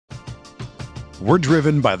We're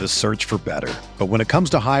driven by the search for better. But when it comes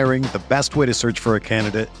to hiring, the best way to search for a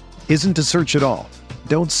candidate isn't to search at all.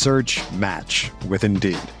 Don't search, match with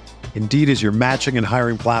Indeed. Indeed is your matching and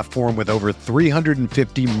hiring platform with over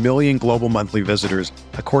 350 million global monthly visitors,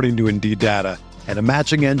 according to Indeed data, and a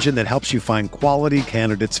matching engine that helps you find quality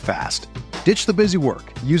candidates fast. Ditch the busy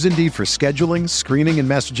work. Use Indeed for scheduling, screening, and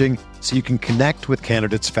messaging so you can connect with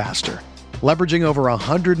candidates faster. Leveraging over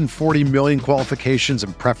 140 million qualifications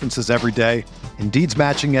and preferences every day, Indeed's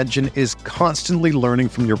matching engine is constantly learning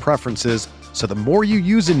from your preferences, so the more you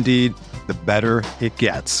use Indeed, the better it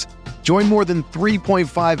gets. Join more than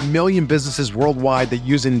 3.5 million businesses worldwide that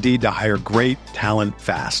use Indeed to hire great talent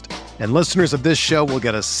fast. And listeners of this show will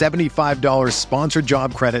get a $75 sponsored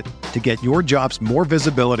job credit to get your jobs more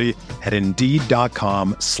visibility at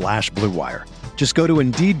Indeed.com/Blue Wire. Just go to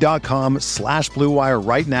Indeed.com/Blue Wire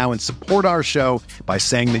right now and support our show by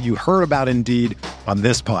saying that you heard about Indeed on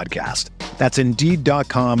this podcast. That's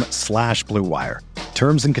Indeed.com/Blue Wire.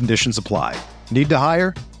 Terms and conditions apply. Need to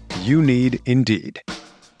hire? You need Indeed.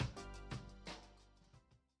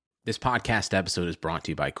 This podcast episode is brought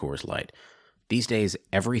to you by Coors Light. These days,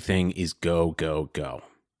 everything is go, go, go.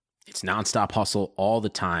 It's nonstop hustle all the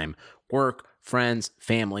time. Work, friends,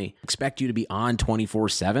 family expect you to be on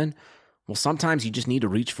 24/7. Well, sometimes you just need to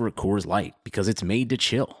reach for a Coors Light because it's made to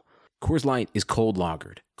chill. Coors Light is cold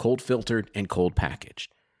lagered, cold filtered, and cold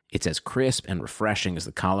packaged. It's as crisp and refreshing as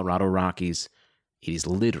the Colorado Rockies. It is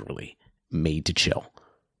literally made to chill.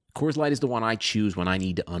 Coors Light is the one I choose when I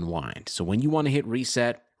need to unwind. So when you want to hit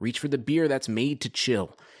reset, reach for the beer that's made to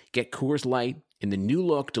chill. Get Coors Light in the new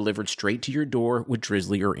look delivered straight to your door with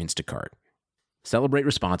Drizzly or Instacart. Celebrate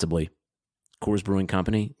responsibly. Coors Brewing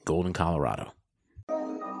Company, Golden, Colorado.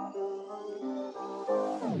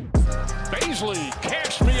 Baisley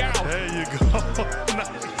cashed me out. There you go.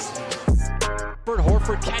 Nice.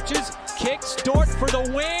 Horford catches, kicks, Dort for the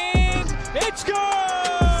win. It's good.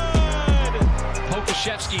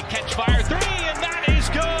 Pokashevsky catch fire three, and that is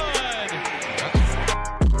good.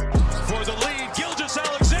 For the lead,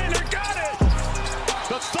 Gilgeous-Alexander got it.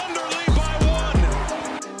 The Thunder lead by one.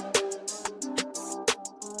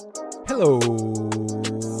 Hello,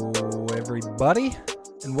 everybody,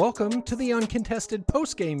 and welcome to the Uncontested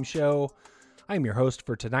Postgame Show. I'm your host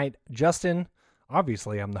for tonight, Justin.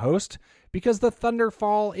 Obviously, I'm the host because the Thunder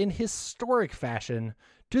fall in historic fashion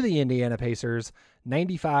to the Indiana Pacers,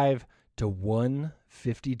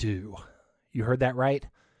 95-152. You heard that right.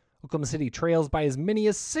 Oklahoma City trails by as many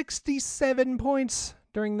as 67 points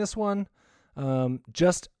during this one.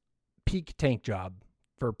 Just peak tank job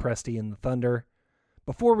for Presti and the Thunder.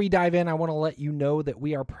 Before we dive in, I want to let you know that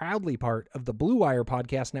we are proudly part of the Blue Wire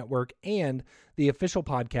Podcast Network and the official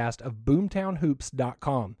podcast of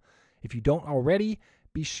BoomtownHoops.com. If you don't already,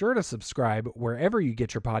 be sure to subscribe wherever you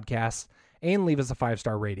get your podcasts and leave us a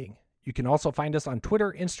 5-star rating. You can also find us on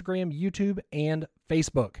Twitter, Instagram, YouTube, and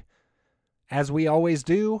Facebook. As we always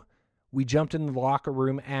do, we jumped in the Locker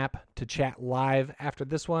Room app to chat live after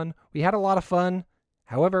this one. We had a lot of fun.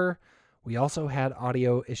 However, we also had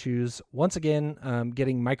audio issues. Once again,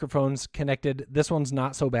 getting microphones connected. This one's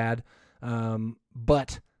not so bad,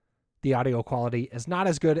 but the audio quality is not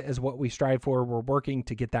as good as what we strive for. We're working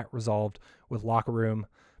to get that resolved with Locker Room,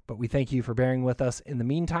 but we thank you for bearing with us in the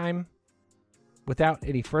meantime. Without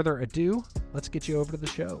any further ado, let's get you over to the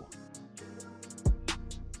show.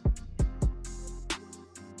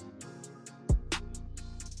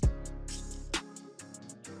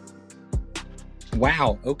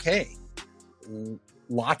 Wow. Okay.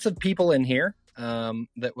 Lots of people in here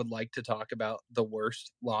that would like to talk about the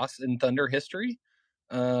worst loss in Thunder history.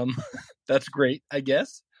 That's great, I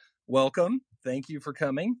guess. Welcome. Thank you for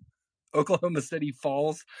coming. Oklahoma City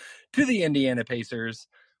falls to the Indiana Pacers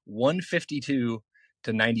 152-95.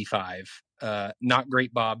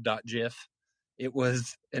 Notgreatbob.gif. It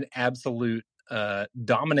was an absolute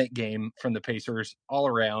dominant game from the Pacers all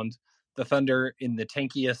around. The Thunder in the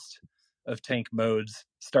tankiest of tank modes,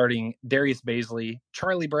 starting Darius Baisley,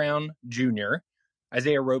 Charlie Brown Jr.,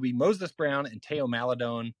 Isaiah Roby, Moses Brown, and Teo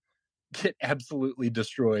Maladone get absolutely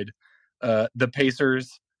destroyed. The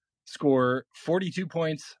Pacers score 42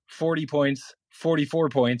 points, 40 points, 44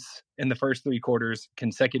 points in the first three quarters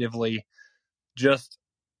consecutively. Just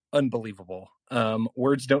unbelievable.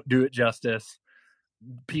 Words don't do it justice.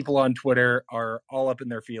 People on Twitter are all up in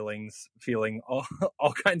their feelings, feeling all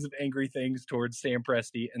kinds of angry things towards Sam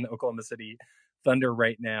Presti and the Oklahoma City Thunder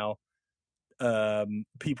right now.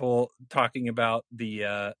 People talking about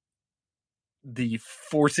the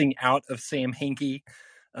forcing out of Sam Hinkie,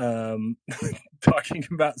 talking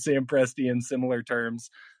about Sam Presti in similar terms.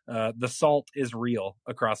 The salt is real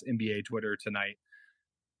across NBA Twitter tonight.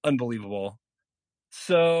 Unbelievable.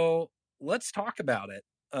 So let's talk about it.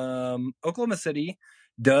 Oklahoma City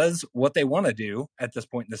does what they want to do at this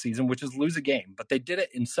point in the season, which is lose a game, but they did it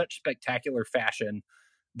in such spectacular fashion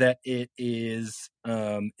that it is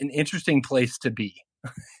an interesting place to be.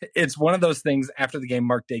 It's one of those things. After the game,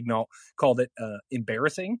 Mark Daignault called it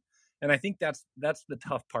embarrassing, and I think that's the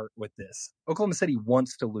tough part with this. Oklahoma City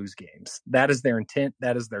wants to lose games. That is their intent.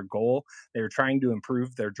 That is their goal. They're trying to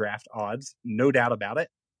improve their draft odds, no doubt about it.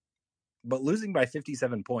 But losing by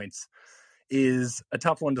 57 points is a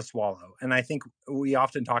tough one to swallow. And I think we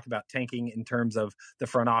often talk about tanking in terms of the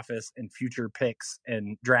front office and future picks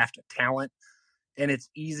and draft talent. And it's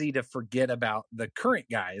easy to forget about the current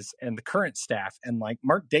guys and the current staff. And like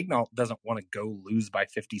Mark Daignault doesn't want to go lose by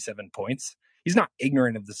 57 points. He's not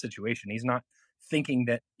ignorant of the situation. He's not thinking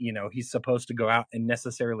that, he's supposed to go out and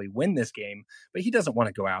necessarily win this game, but he doesn't want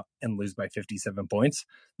to go out and lose by 57 points.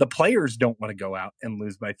 The players don't want to go out and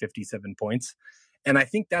lose by 57 points. And I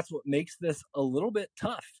think that's what makes this a little bit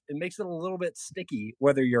tough. It makes it a little bit sticky,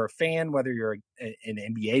 whether you're a fan, whether you're an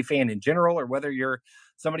NBA fan in general, or whether you're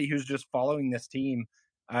somebody who's just following this team.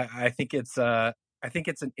 I think it's an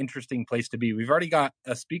interesting place to be. We've already got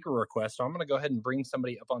a speaker request, so I'm going to go ahead and bring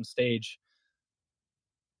somebody up on stage.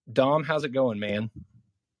 Dom, how's it going, man?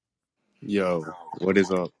 Yo, what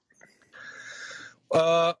is up?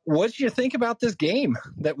 What do you think about this game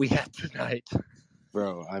that we had tonight?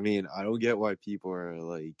 Bro, I mean, I don't get why people are,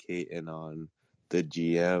 like, hating on the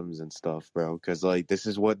GMs and stuff, bro, because, like, this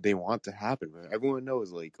is what they want to happen, bro. Everyone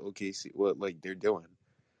knows, like, OKC, what, like, they're doing.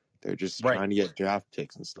 They're just trying to get draft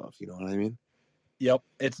picks and stuff, you know what I mean? Yep,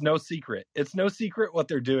 it's no secret. It's no secret what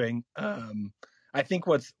they're doing. I think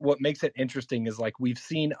what makes it interesting is, like, we've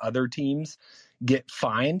seen other teams get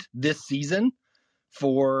fined this season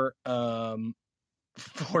for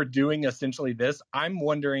doing essentially this. I'm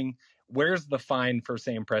wondering, where's the fine for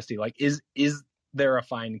Sam Presti? Like, is there a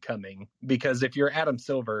fine coming? Because if you're Adam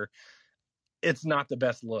Silver, it's not the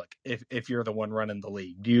best look if you're the one running the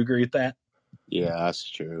league. Do you agree with that? Yeah,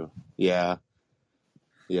 that's true. Yeah,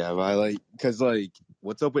 but like, cause like,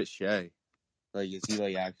 what's up with Shea? Like, is he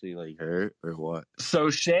like actually like hurt or what? So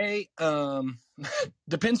Shea,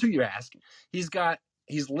 depends who you ask. He's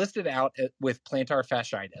listed out with plantar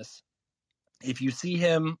fasciitis. If you see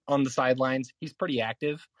him on the sidelines, he's pretty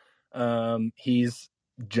active. He's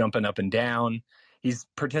jumping up and down. He's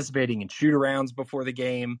participating in shoot-arounds before the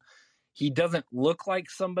game. He doesn't look like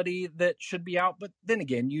somebody that should be out, but then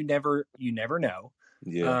again, you never know.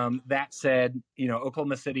 Yeah. That said,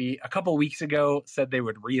 Oklahoma City a couple weeks ago said they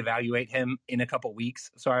would reevaluate him in a couple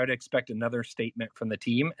weeks. So I would expect another statement from the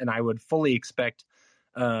team, and I would fully expect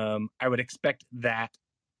that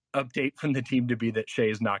update from the team to be that Shea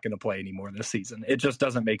is not going to play anymore this season. It just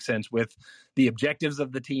doesn't make sense with the objectives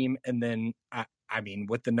of the team. And then, I mean,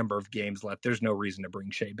 with the number of games left, there's no reason to bring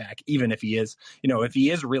Shea back. Even if he is, if he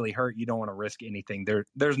is really hurt, you don't want to risk anything.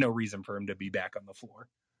 There's no reason for him to be back on the floor.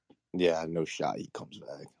 Yeah, no shot he comes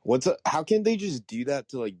back. How can they just do that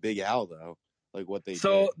to like Big Al though? Like what they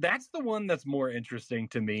did? That's the one that's more interesting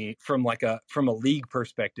to me from a league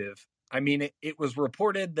perspective. I mean, it was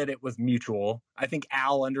reported that it was mutual. I think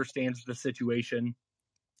Al understands the situation.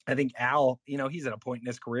 I think Al, he's at a point in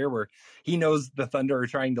his career where he knows the Thunder are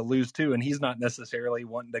trying to lose too, and he's not necessarily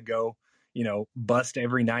wanting to go, bust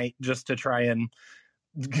every night just to try and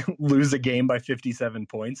lose a game by 57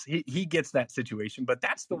 points. He gets that situation, but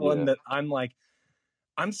that's the one that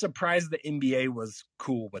I'm surprised the NBA was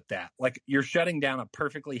cool with that. Like, you're shutting down a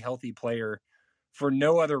perfectly healthy player for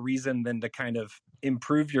no other reason than to kind of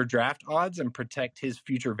improve your draft odds and protect his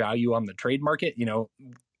future value on the trade market.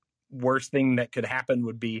 Worst thing that could happen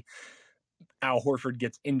would be Al Horford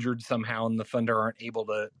gets injured somehow and the Thunder aren't able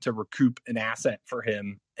to recoup an asset for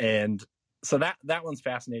him. And so that one's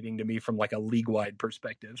fascinating to me from like a league-wide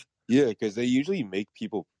perspective. Yeah, because they usually make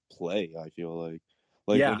people play, I feel like.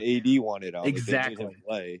 When AD wanted out, exactly. They made him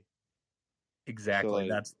play. Exactly.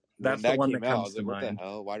 So, that's the one that comes I was to like, mind. What the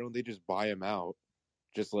hell? Why don't they just buy him out?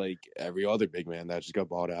 Just like every other big man that just got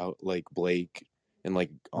bought out, like Blake and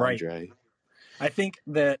like Andre. Right. I think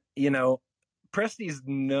that, Presti's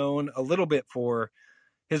known a little bit for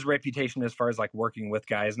his reputation as far as like working with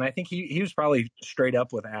guys. And I think he was probably straight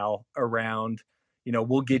up with Al around,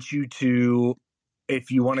 we'll get you to,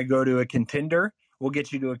 if you want to go to a contender, we'll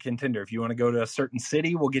get you to a contender. If you want to go to a certain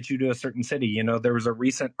city, we'll get you to a certain city. There was a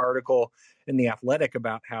recent article in The Athletic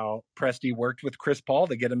about how Presti worked with Chris Paul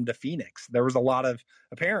to get him to Phoenix. There was a lot of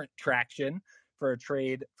apparent traction for a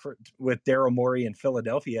trade with Daryl Morey in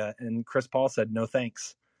Philadelphia, and Chris Paul said, no,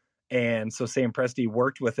 thanks. And so Sam Presti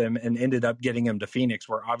worked with him and ended up getting him to Phoenix,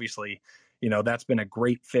 where obviously, that's been a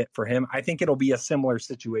great fit for him. I think it'll be a similar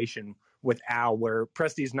situation with Al, where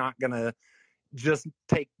Presti's not going to just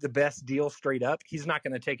take the best deal straight up. He's not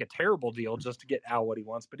going to take a terrible deal just to get Al what he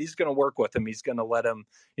wants, but he's going to work with him. He's going to let him,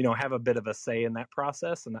 have a bit of a say in that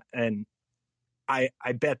process. And I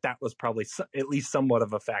bet that was probably at least somewhat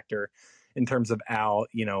of a factor in terms of Al,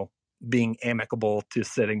 being amicable to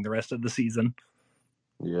sitting the rest of the season.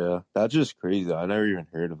 Yeah, that's just crazy. I never even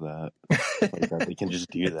heard of that. Like that they can just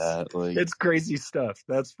do that. Like, it's crazy stuff,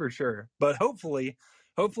 that's for sure. But hopefully,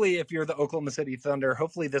 if you're the Oklahoma City Thunder,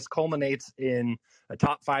 hopefully this culminates in a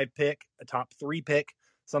top 5 pick, a top 3 pick,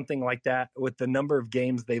 something like that. With the number of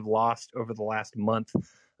games they've lost over the last month,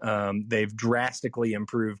 they've drastically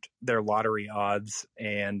improved their lottery odds,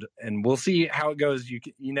 and we'll see how it goes. You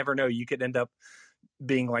never know. You could end up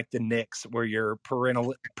being like the Knicks, where you're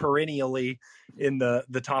perennially in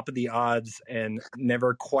the top of the odds and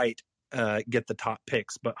never quite get the top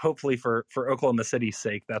picks. But hopefully for Oklahoma City's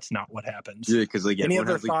sake, that's not what happens. Yeah, because like Any everyone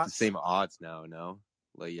other has like thoughts? the same odds now. No,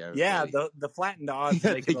 like like, the flattened odds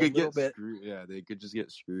yeah, make it a little bit. Screwed. Yeah, they could just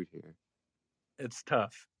get screwed here. It's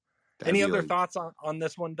tough. That'd Any other thoughts on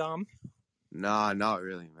this one, Dom? Nah, not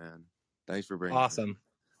really, man. Thanks for bringing. Awesome.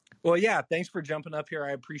 Well, yeah, thanks for jumping up here.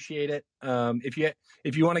 I appreciate it. If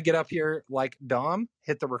you want to get up here like Dom,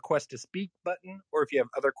 hit the request to speak button, or if you have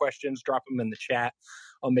other questions, drop them in the chat.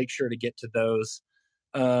 I'll make sure to get to those.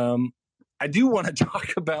 I do want to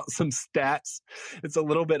talk about some stats. It's a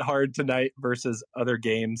little bit hard tonight versus other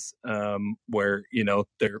games where,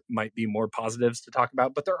 there might be more positives to talk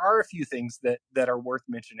about, but there are a few things that are worth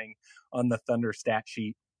mentioning on the Thunder stat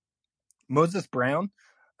sheet. Moses Brown,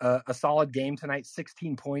 a solid game tonight,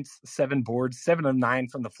 16 points, 7 boards, 7 of 9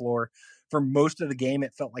 from the floor. For most of the game,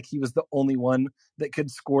 it felt like he was the only one that could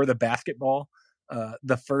score the basketball.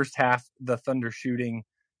 The first half, the Thunder shooting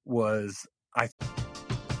was...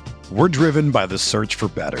 We're driven by the search for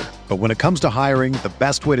better. But when it comes to hiring, the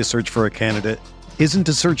best way to search for a candidate isn't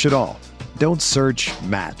to search at all. Don't search,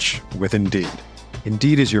 match with Indeed.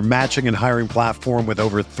 Indeed is your matching and hiring platform with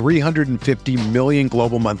over 350 million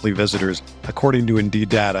global monthly visitors, according to Indeed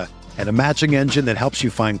data, and a matching engine that helps you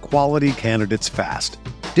find quality candidates fast.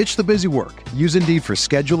 Ditch the busy work. Use Indeed for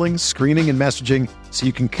scheduling, screening, and messaging so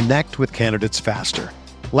you can connect with candidates faster.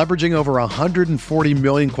 Leveraging over 140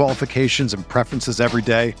 million qualifications and preferences every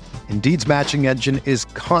day, Indeed's matching engine is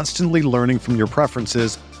constantly learning from your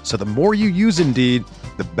preferences, so the more you use Indeed,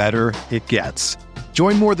 the better it gets.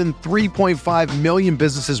 Join more than 3.5 million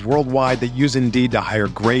businesses worldwide that use Indeed to hire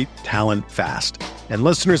great talent fast. And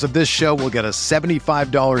listeners of this show will get a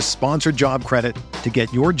 $75 sponsored job credit to get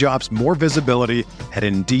your jobs more visibility at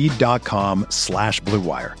Indeed.com/Blue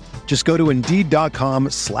Wire. Just go to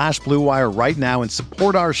Indeed.com/Blue Wire right now and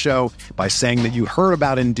support our show by saying that you heard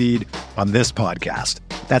about Indeed on this podcast.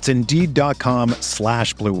 That's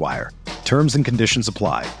Indeed.com/Blue Wire. Terms and conditions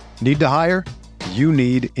apply. Need to hire? You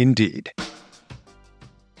need Indeed. I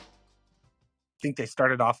think they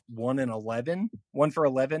started off 1 for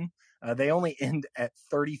 11. They only end at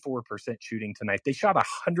 34% shooting tonight. They shot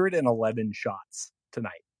 111 shots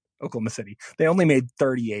tonight, Oklahoma City. They only made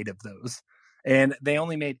 38 of those. And they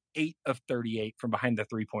only made 8 of 38 from behind the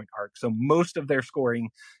 3-point arc. So most of their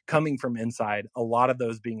scoring coming from inside, a lot of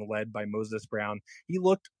those being led by Moses Brown. He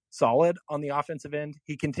looked solid on the offensive end.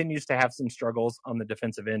 He continues to have some struggles on the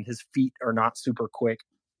defensive end. His feet are not super quick.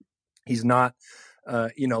 He's not,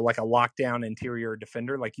 like a lockdown interior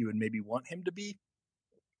defender like you would maybe want him to be.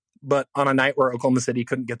 But on a night where Oklahoma City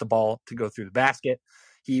couldn't get the ball to go through the basket,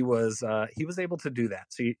 he was able to do that.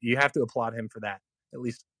 So you have to applaud him for that, at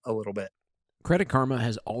least a little bit. Credit Karma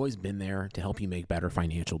has always been there to help you make better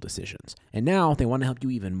financial decisions. And now they want to help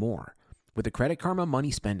you even more. With the Credit Karma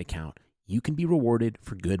Money Spend account, you can be rewarded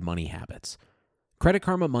for good money habits. Credit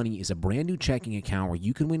Karma Money is a brand new checking account where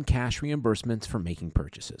you can win cash reimbursements for making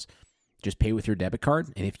purchases. Just pay with your debit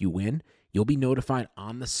card, and if you win, you'll be notified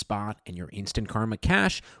on the spot, and your Instant Karma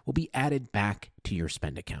cash will be added back to your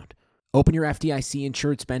spend account. Open your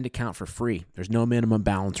FDIC-insured spend account for free. There's no minimum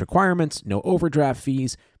balance requirements, no overdraft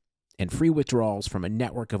fees, and free withdrawals from a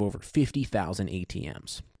network of over 50,000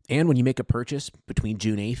 ATMs. And when you make a purchase between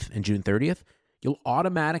June 8th and June 30th, you'll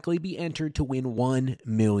automatically be entered to win $1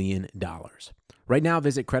 million. Right now,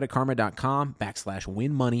 visit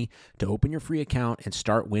creditkarma.com/winmoney to open your free account and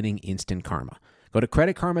start winning instant karma. Go to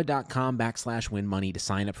creditkarma.com/winmoney to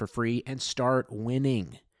sign up for free and start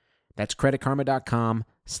winning. That's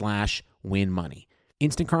creditkarma.com/winmoney.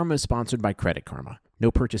 Instant Karma is sponsored by Credit Karma. No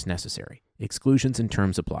purchase necessary. Exclusions and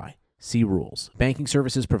terms apply. See rules. Banking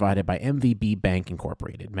services provided by MVB Bank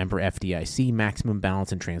Incorporated. Member FDIC. Maximum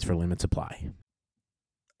balance and transfer limits apply.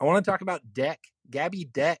 I want to talk about Deck. Gabby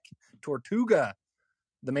Deck Tortuga,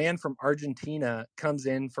 the man from Argentina, comes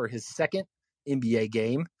in for his second NBA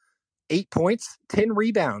game. 8 points, 10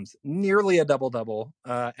 rebounds, nearly a double-double.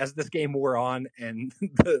 As this game wore on and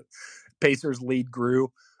the Pacers' lead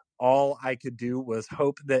grew, all I could do was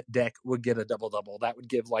hope that Deck would get a double-double. That would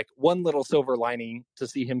give like one little silver lining to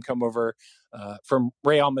see him come over from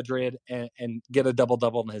Real Madrid and get a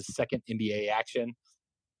double-double in his second NBA action.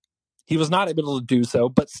 He was not able to do so,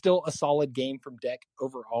 but still a solid game from Deck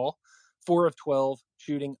overall. 4 of 12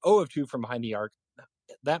 shooting, 0 of 2 from behind the arc.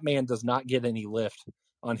 That man does not get any lift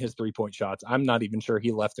on his 3-point shots. I'm not even sure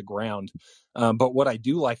he left the ground. But what I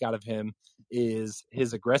do like out of him is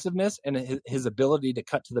his aggressiveness and his ability to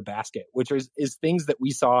cut to the basket, which is things that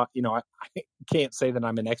we saw. I can't say that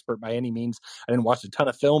I'm an expert by any means. I didn't watch a ton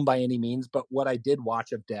of film by any means, but what I did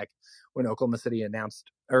watch of Deck when Oklahoma City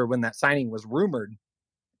announced, or when that signing was rumored,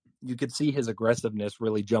 you could see his aggressiveness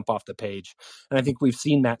really jump off the page. And I think we've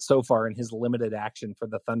seen that so far in his limited action for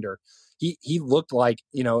the Thunder. He looked like,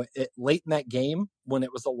 late in that game when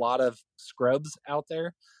it was a lot of scrubs out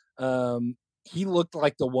there, he looked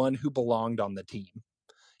like the one who belonged on the team.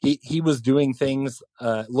 He was doing things,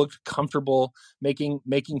 looked comfortable, making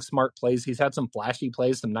smart plays. He's had some flashy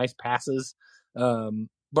plays, some nice passes.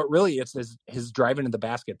 But really, it's his driving to the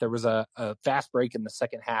basket. There was a fast break in the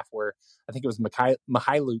second half where I think it was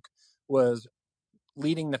Mihailuk was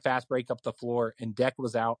leading the fast break up the floor, and Deck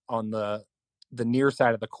was out on the near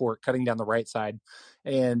side of the court, cutting down the right side,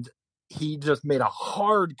 and he just made a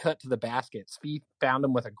hard cut to the basket. Speed found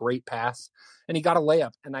him with a great pass, and he got a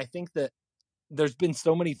layup. And I think that there's been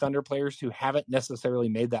so many Thunder players who haven't necessarily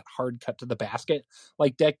made that hard cut to the basket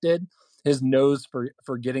like Deck did. His nose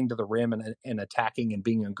for getting to the rim and attacking and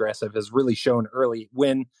being aggressive has really shown early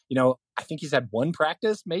when, I think he's had one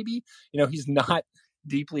practice, maybe. He's not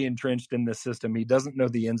deeply entrenched in this system. He doesn't know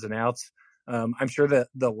the ins and outs. I'm sure that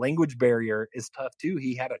the language barrier is tough too.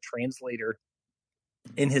 He had a translator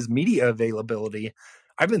in his media availability.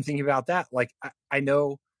 I've been thinking about that. Like, I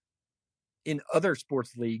know in other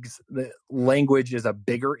sports leagues, the language is a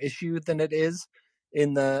bigger issue than it is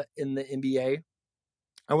in the NBA.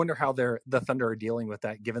 I wonder how the Thunder are dealing with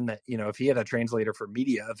that, given that, if he had a translator for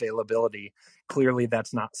media availability, clearly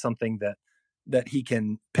that's not something that he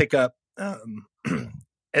can pick up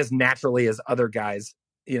as naturally as other guys.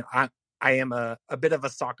 I am a bit of a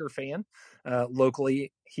soccer fan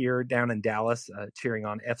locally here down in Dallas, cheering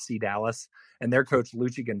on FC Dallas, and their coach,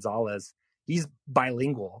 Luchi Gonzalez. He's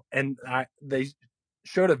bilingual, and they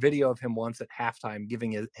showed a video of him once at halftime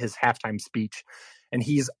giving his halftime speech, and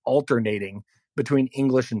he's alternating between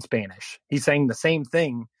English and Spanish. He's saying the same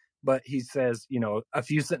thing, but he says, a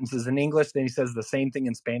few sentences in English, then he says the same thing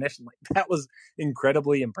in Spanish. And that was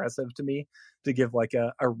incredibly impressive to me, to give like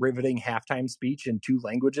a riveting halftime speech in two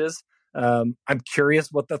languages. I'm curious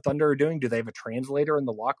what the Thunder are doing. Do they have a translator in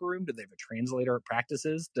the locker room? Do they have a translator at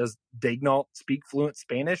practices? Does Daignault speak fluent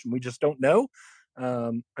Spanish and we just don't know?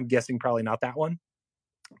 I'm guessing probably not that one.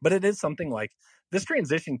 But it is something like this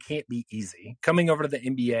transition can't be easy. Coming over to the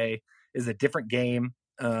NBA is a different game.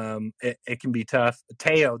 It can be tough.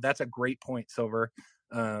 Teo, that's a great point, Silver.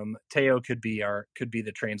 Teo could be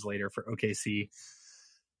the translator for OKC.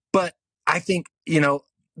 But I think,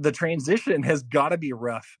 the transition has got to be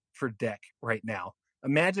rough for Deck right now.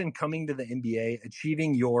 Imagine coming to the NBA,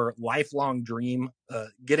 achieving your lifelong dream,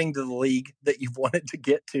 getting to the league that you've wanted to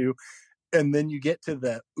get to, and then you get to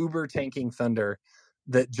the uber tanking Thunder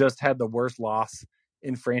that just had the worst loss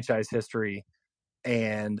in franchise history.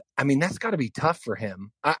 And I mean, that's got to be tough for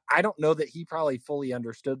him. I don't know that he probably fully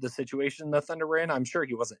understood the situation the Thunder were in. I'm sure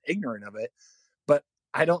he wasn't ignorant of it, but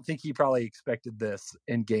I don't think he probably expected this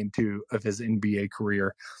in game 2 of his NBA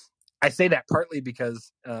career. I say that partly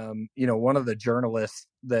because, one of the journalists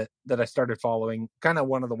that I started following, kind of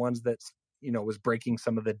one of the ones that's, was breaking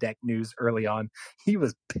some of the Deck news early on, he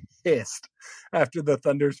was pissed after the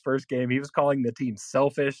Thunder's first game. He was calling the team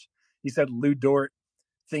selfish. He said Lou Dort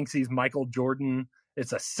thinks he's Michael Jordan.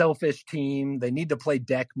 It's a selfish team. They need to play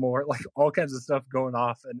Deck more, like all kinds of stuff going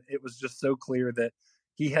off. And it was just so clear that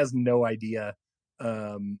he has no idea.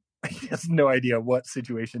 He has no idea what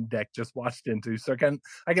situation Deck just walked into. So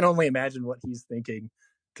I can only imagine what he's thinking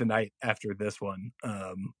tonight after this one.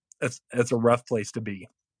 It's a rough place to be.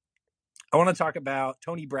 I want to talk about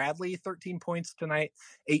Tony Bradley, 13 points tonight,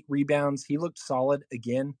 8 rebounds. He looked solid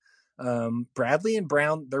again. Bradley and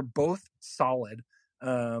Brown, they're both solid.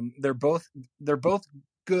 They're both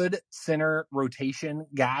good center rotation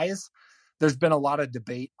guys. There's been a lot of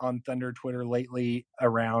debate on Thunder Twitter lately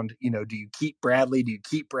around, do you keep Bradley? Do you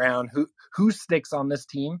keep Brown? Who sticks on this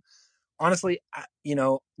team? Honestly,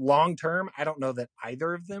 long term, I don't know that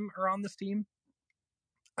either of them are on this team.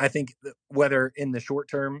 I think whether in the short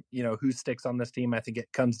term, who sticks on this team, I think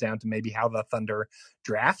it comes down to maybe how the Thunder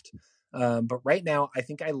draft. But right now, I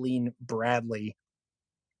think I lean Bradley,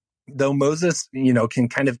 though Moses, can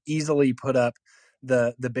kind of easily put up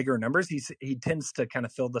the bigger numbers. He tends to kind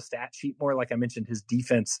of fill the stat sheet more. Like I mentioned, his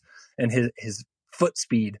defense and his foot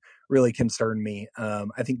speed really concern me.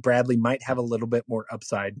 I think Bradley might have a little bit more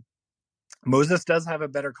upside. Moses does have a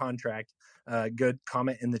better contract. Good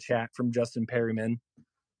comment in the chat from Justin Perryman.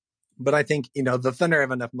 But I think, the Thunder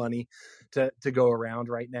have enough money to go around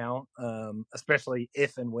right now, especially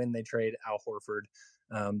if and when they trade Al Horford.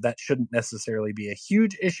 That shouldn't necessarily be a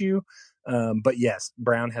huge issue. But yes,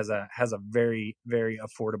 Brown has a very, very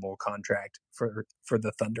affordable contract for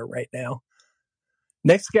the Thunder right now.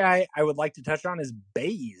 Next guy I would like to touch on is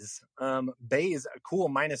Bays. Bays, a cool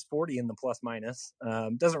minus 40 in the plus minus.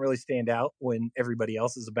 Doesn't really stand out when everybody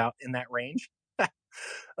else is about in that range.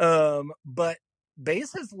 But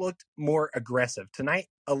Bays has looked more aggressive tonight,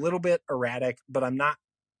 a little bit erratic, but I'm not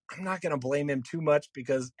going to blame him too much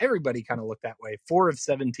because everybody kind of looked that way. 4 of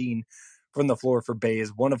 17 from the floor for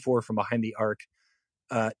Bays, 1 of 4 from behind the arc,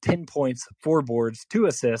 10 points, 4 boards, 2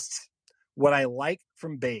 assists. What I like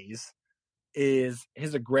from Bays is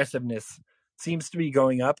his aggressiveness seems to be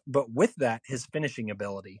going up, but with that, his finishing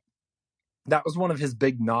ability. That was one of his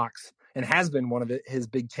big knocks and has been one of his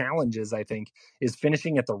big challenges, I think, is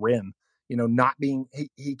finishing at the rim. Not being,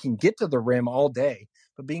 he can get to the rim all day,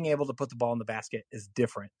 but being able to put the ball in the basket is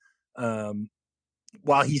different.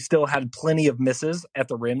 While he still had plenty of misses at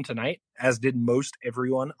the rim tonight, as did most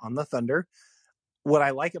everyone on the Thunder, what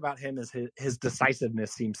I like about him is his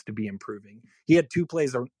decisiveness seems to be improving. He had 2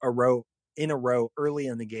 plays in a row early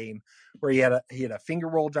in the game where he had a finger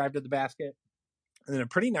roll drive to the basket and then a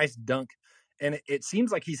pretty nice dunk. And it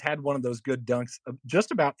seems like he's had one of those good dunks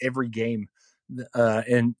just about every game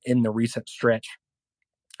in the recent stretch.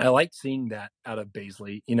 I like seeing that out of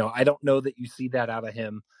Bazley. I don't know that you see that out of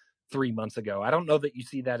him 3 months ago. I don't know that you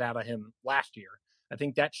see that out of him last year. I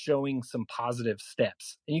think that's showing some positive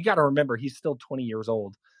steps. And you got to remember, he's still 20 years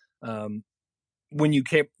old. When you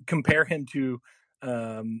compare him to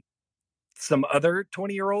some other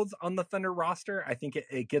 20-year-olds on the Thunder roster, I think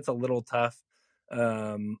it gets a little tough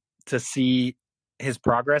to see his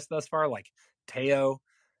progress thus far. Like Teo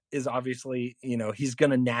is obviously, he's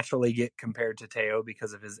going to naturally get compared to Teo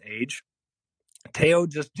because of his age. Teo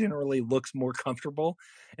just generally looks more comfortable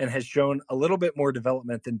and has shown a little bit more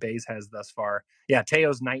development than Bays has thus far. Yeah,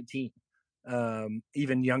 Teo's 19,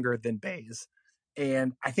 even younger than Bays.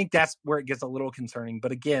 And I think that's where it gets a little concerning.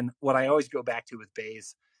 But again, what I always go back to with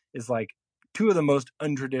Bays is like 2 of the most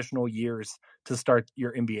untraditional years to start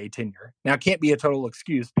your NBA tenure. Now, it can't be a total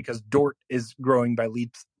excuse because Dort is growing by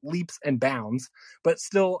leaps and bounds, but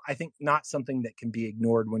still, I think not something that can be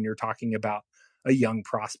ignored when you're talking about a young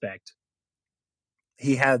prospect.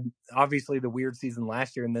 He had obviously the weird season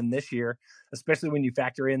last year, and then this year, especially when you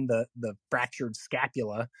factor in the fractured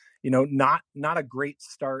scapula, not a great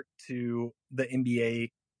start to the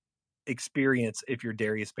NBA experience if you're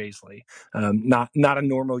Darius Bazley. Not a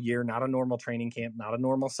normal year, not a normal training camp, not a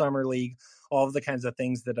normal summer league, all of the kinds of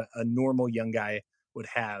things that a normal young guy would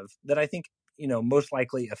have that I think, most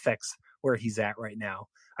likely affects where he's at right now.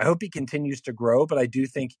 I hope he continues to grow, but I do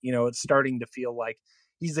think, it's starting to feel like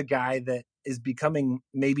he's a guy that is becoming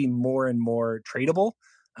maybe more and more tradable.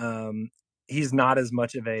 He's not as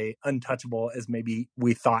much of a untouchable as maybe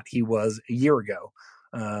we thought he was a year ago.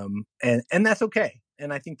 And that's okay.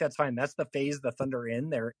 And I think that's fine. That's the phase the Thunder are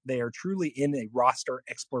in. They are truly in a roster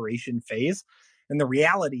exploration phase. And the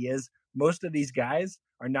reality is most of these guys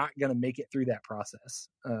are not going to make it through that process.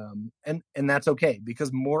 And that's okay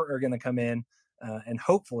because more are going to come in and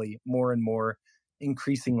hopefully more and more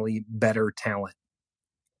increasingly better talent.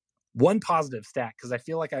 One positive stat, because I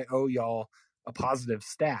feel like I owe y'all a positive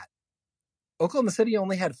stat. Oklahoma City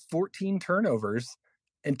only had 14 turnovers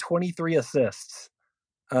and 23 assists.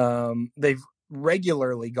 They've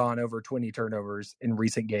regularly gone over 20 turnovers in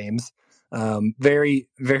recent games. Very,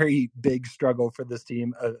 very big struggle for this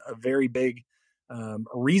team. A very big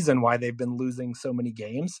reason why they've been losing so many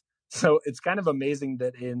games. So it's kind of amazing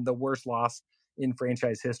that in the worst loss in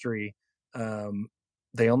franchise history,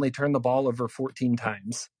 they only turned the ball over 14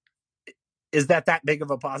 times. Is that big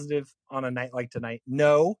of a positive on a night like tonight?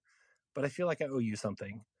 No, but I feel like I owe you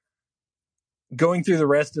something. Going through the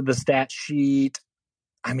rest of the stat sheet,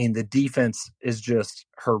 I mean, the defense is just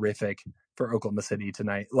horrific for Oklahoma City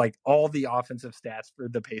tonight. Like all the offensive stats for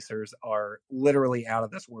the Pacers are literally out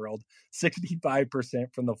of this world.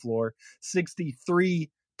 65% from the floor,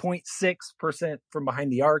 63.6% from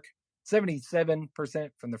behind the arc, 77%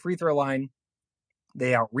 from the free throw line,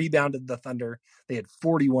 They out-rebounded the Thunder. They had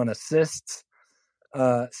 41 assists,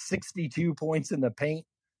 62 points in the paint,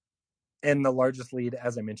 and the largest lead,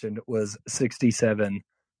 as I mentioned, was 67.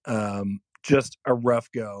 Just a rough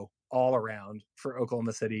go all around for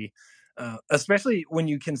Oklahoma City, especially when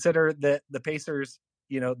you consider that the Pacers,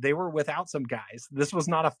 they were without some guys. This was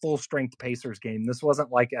not a full-strength Pacers game. This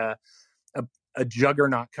wasn't like a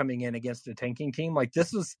juggernaut coming in against a tanking team. Like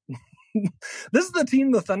this is this is the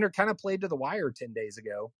team the Thunder kind of played to the wire 10 days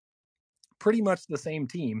ago. Pretty much the same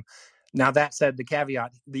team. Now that said,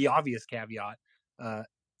 the obvious caveat,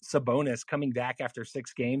 Sabonis coming back after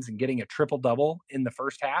 6 games and getting a triple-double in the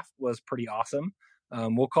first half was pretty awesome.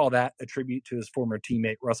 We'll call that a tribute to his former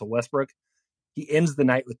teammate, Russell Westbrook. He ends the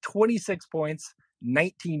night with 26 points,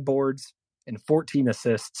 19 boards, and 14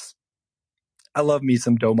 assists. I love me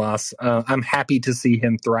some Domas. I'm happy to see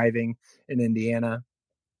him thriving in Indiana,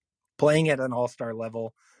 playing at an all-star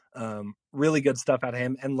level. Really good stuff out of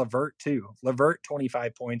him. And LeVert, too. LeVert,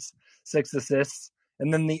 25 points, 6 assists.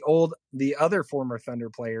 And then the other former Thunder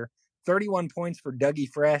player, 31 points for Dougie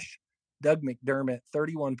Fresh. Doug McDermott,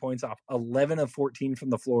 31 points off 11 of 14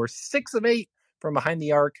 from the floor, 6 of 8 from behind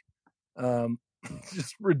the arc.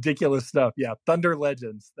 Just ridiculous stuff. Yeah, Thunder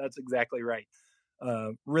legends. That's exactly right.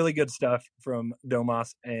 Really good stuff from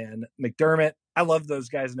Domas and McDermott. I love those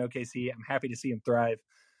guys in OKC. I'm happy to see them thrive.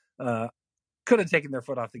 Could have taken their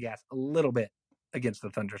foot off the gas a little bit against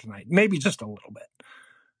the Thunder tonight. Maybe just a little bit.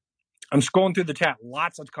 I'm scrolling through the chat.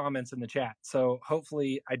 Lots of comments in the chat. So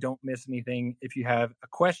hopefully I don't miss anything. If you have a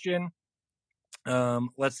question,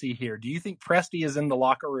 let's see here. Do you think Presti is in the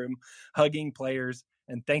locker room hugging players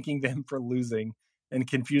and thanking them for losing and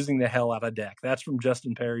confusing the hell out of Deck? That's from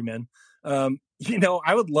Justin Perryman. I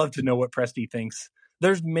would love to know what Presti thinks.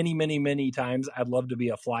 There's many, many, many times I'd love to be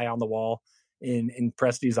a fly on the wall in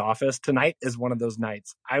Presti's office. Tonight is one of those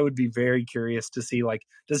nights. I would be very curious to see, like,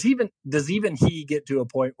 does even he get to a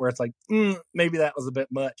point where it's like, maybe that was a bit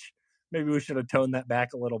much. Maybe we should have toned that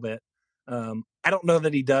back a little bit. I don't know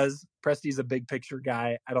that he does. Presti's a big picture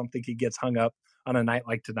guy. I don't think he gets hung up on a night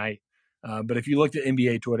like tonight. But if you looked at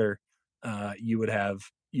NBA Twitter, you'd have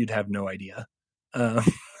no idea.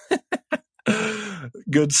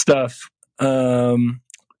 Good stuff.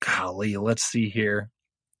 Golly, let's see here.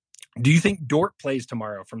 Do you think Dort plays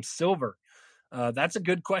tomorrow? From Silver. That's a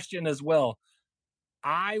good question as well.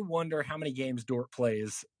 I wonder how many games Dort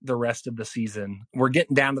plays the rest of the season. We're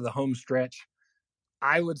getting down to the home stretch.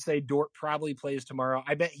 I would say Dort probably plays tomorrow.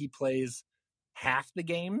 I bet he plays half the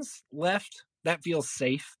games left. That feels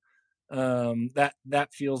safe. That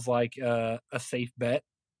feels like a safe bet.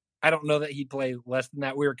 I don't know that he'd play less than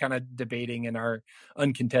that. We were kind of debating in our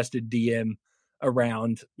uncontested DM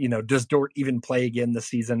around, does Dort even play again this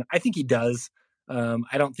season? I think he does.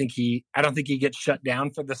 I don't think he gets shut down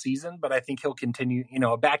for the season, but I think he'll continue.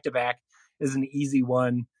 A back-to-back is an easy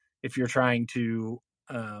one if you're trying to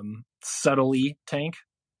subtly tank.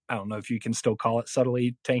 I don't know if you can still call it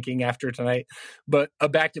subtly tanking after tonight, but a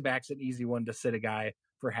back-to-back's an easy one to sit a guy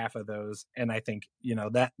for half of those. And I think,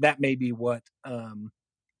 that may be what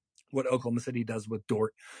Oklahoma City does with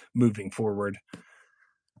Dort moving forward.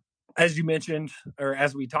 As you mentioned, or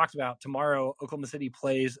as we talked about, tomorrow Oklahoma City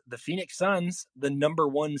plays the Phoenix Suns, the number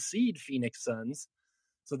 1 seed Phoenix Suns.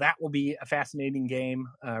 So that will be a fascinating game,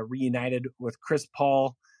 reunited with Chris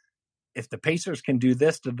Paul. If the Pacers can do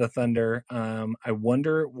this to the Thunder, I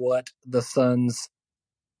wonder what the Suns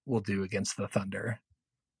will do against the Thunder.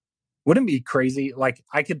 Wouldn't it be crazy? Like,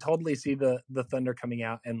 I could totally see the Thunder coming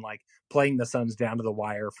out and like playing the Suns down to the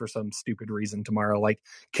wire for some stupid reason tomorrow. Like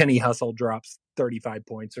Kenny Hustle drops 35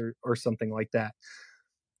 points or something like that.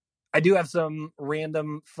 I do have some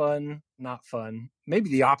random not fun, maybe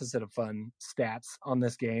the opposite of fun stats on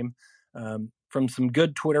this game from some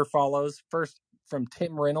good Twitter follows. First, from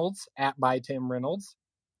Tim Reynolds, @byTimReynolds.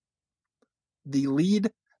 The lead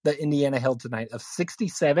that Indiana held tonight of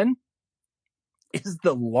 67 is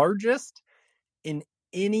the largest in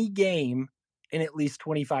any game in at least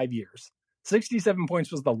 25 years. 67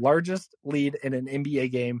 points was the largest lead in an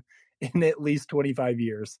NBA game in at least 25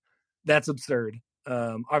 years. That's absurd.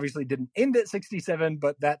 Obviously didn't end at 67,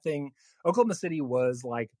 but that thing, Oklahoma City was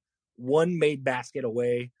like one made basket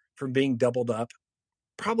away from being doubled up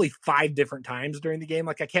probably 5 different times during the game.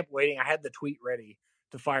 Like I kept waiting. I had the tweet ready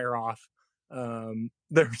to fire off.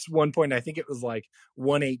 There's one point, I think it was like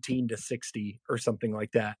 118-60 or something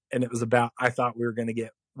like that. And it was about, I thought we were going to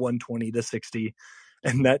get 120-60.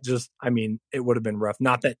 And that just, it would have been rough.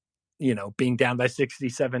 Not that, being down by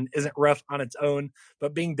 67 isn't rough on its own,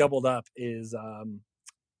 but being doubled up is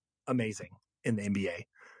amazing in the NBA.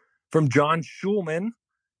 From John Schulman,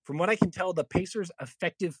 From what I can tell, the Pacers'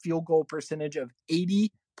 effective field goal percentage of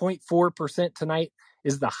 80.4% tonight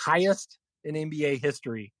is the highest in NBA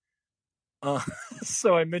history.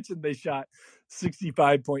 So I mentioned they shot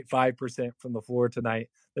 65.5% from the floor tonight.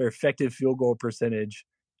 Their effective field goal percentage,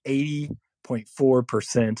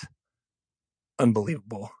 80.4%.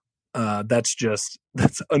 Unbelievable.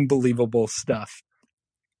 That's unbelievable stuff.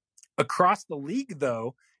 Across the league,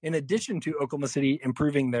 though, in addition to Oklahoma City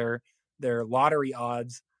improving their lottery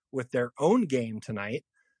odds with their own game tonight,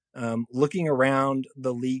 looking around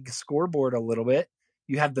the league scoreboard a little bit,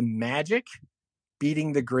 you have the Magic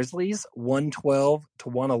beating the Grizzlies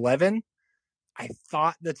 112-111. I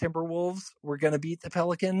thought the Timberwolves were going to beat the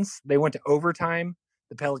Pelicans. They went to overtime.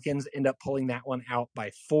 The Pelicans end up pulling that one out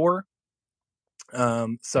by 4.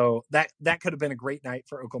 So that could have been a great night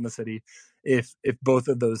for Oklahoma City if both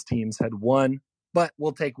of those teams had won. But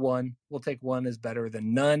we'll take one. We'll take one is better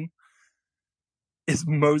than none. Is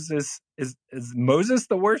Moses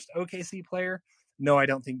the worst OKC player? No, I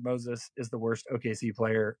don't think Moses is the worst OKC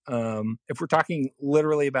player. If we're talking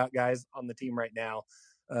literally about guys on the team right now,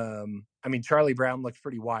 I mean, Charlie Brown looked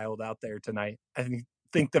pretty wild out there tonight. I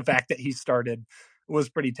think the fact that he started was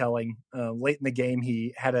pretty telling. Late in the game,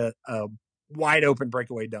 he had a wide open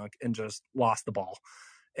breakaway dunk and just lost the ball.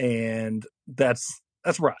 And that's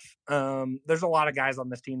rough. There's a lot of guys on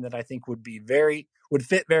this team that I think would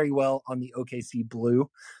fit very well on the OKC blue.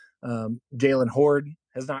 Jalen Horde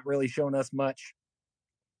has not really shown us much.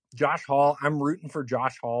 Josh Hall, I'm rooting for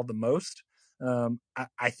Josh Hall the most.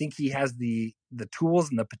 I think he has the tools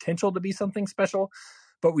and the potential to be something special,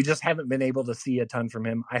 but we just haven't been able to see a ton from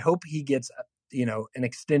him. I hope he gets, an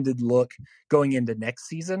extended look going into next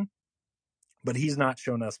season, but he's not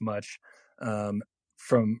shown us much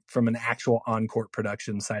from an actual on-court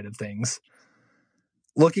production side of things.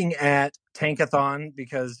 Looking at Tankathon,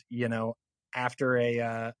 because after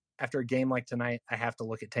a game like tonight, I have to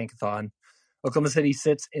look at Tankathon. Oklahoma City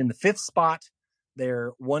sits in the 5th spot.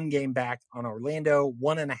 They're 1 game back on Orlando,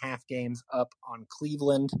 1.5 games up on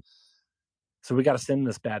Cleveland. So we got to send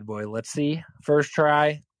this bad boy. Let's see. First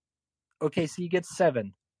try, OKC gets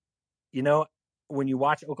 7. When you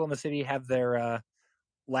watch Oklahoma City have their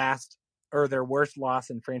their worst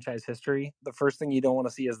loss in franchise history, the first thing you don't want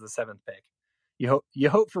to see is the 7th pick. You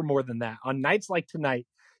hope for more than that. On nights like tonight,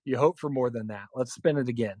 you hope for more than that. Let's spin it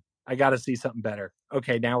again. I got to see something better.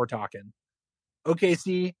 Okay, now we're talking.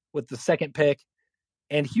 OKC with the 2nd pick,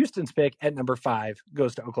 and Houston's pick at number 5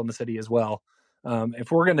 goes to Oklahoma City as well.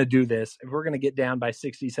 If we're going to do this, if we're going to get down by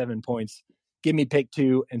 67 points, give me pick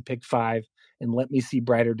 2 and pick 5, and let me see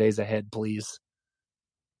brighter days ahead, please.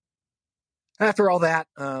 After all that,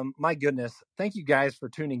 my goodness, thank you guys for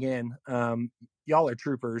tuning in. Y'all are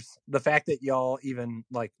troopers. The fact that y'all even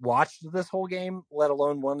watched this whole game, let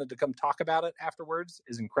alone wanted to come talk about it afterwards,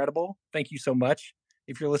 is incredible. Thank you so much.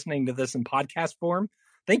 If you're listening to this in podcast form,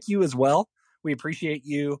 thank you as well. We appreciate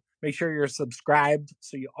you. Make sure you're subscribed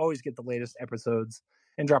so you always get the latest episodes,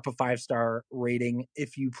 and drop a 5-star rating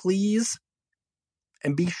if you please.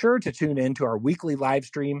 And be sure to tune in to our weekly live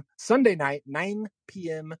stream Sunday night, 9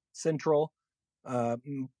 p.m. Central.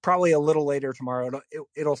 Probably a little later tomorrow.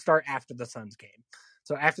 It'll start after the Suns game.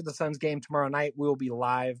 So after the Suns game tomorrow night, we'll be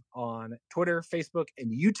live on Twitter, Facebook,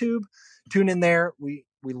 and YouTube. Tune in there. We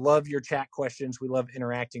love your chat questions. We love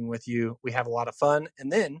interacting with you. We have a lot of fun.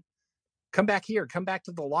 And then come back here. Come back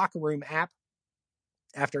to the Locker Room app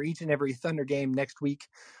after each and every Thunder game next week.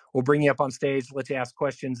 We'll bring you up on stage, let you ask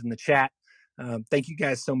questions in the chat. Thank you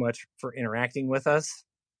guys so much for interacting with us.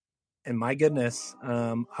 And my goodness,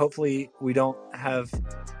 hopefully we don't have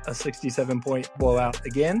a 67-point blowout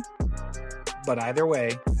again. But either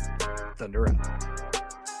way, Thunder up.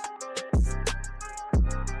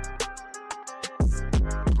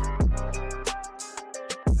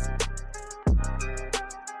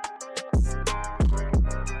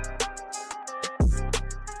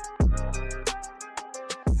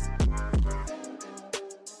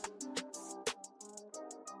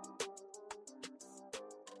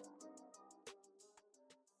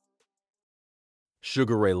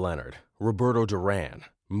 Sugar Ray Leonard, Roberto Duran,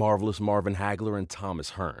 Marvelous Marvin Hagler, and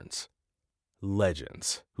Thomas Hearns.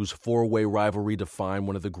 Legends, whose 4-way rivalry defined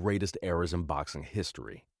one of the greatest eras in boxing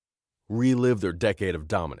history. Relive their decade of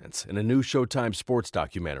dominance in a new Showtime sports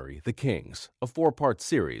documentary, The Kings, a 4-part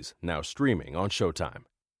series now streaming on Showtime.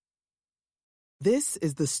 This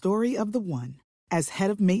is the story of the one. As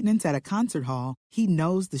head of maintenance at a concert hall, he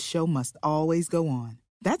knows the show must always go on.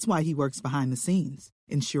 That's why he works behind the scenes,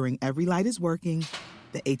 ensuring every light is working,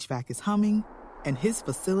 the HVAC is humming, and his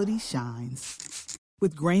facility shines.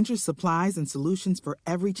 With Granger's supplies and solutions for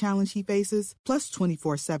every challenge he faces, plus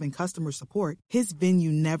 24/7 customer support, his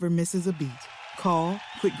venue never misses a beat. Call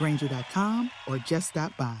quickgranger.com or just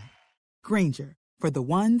stop by. Granger, for the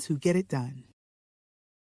ones who get it done.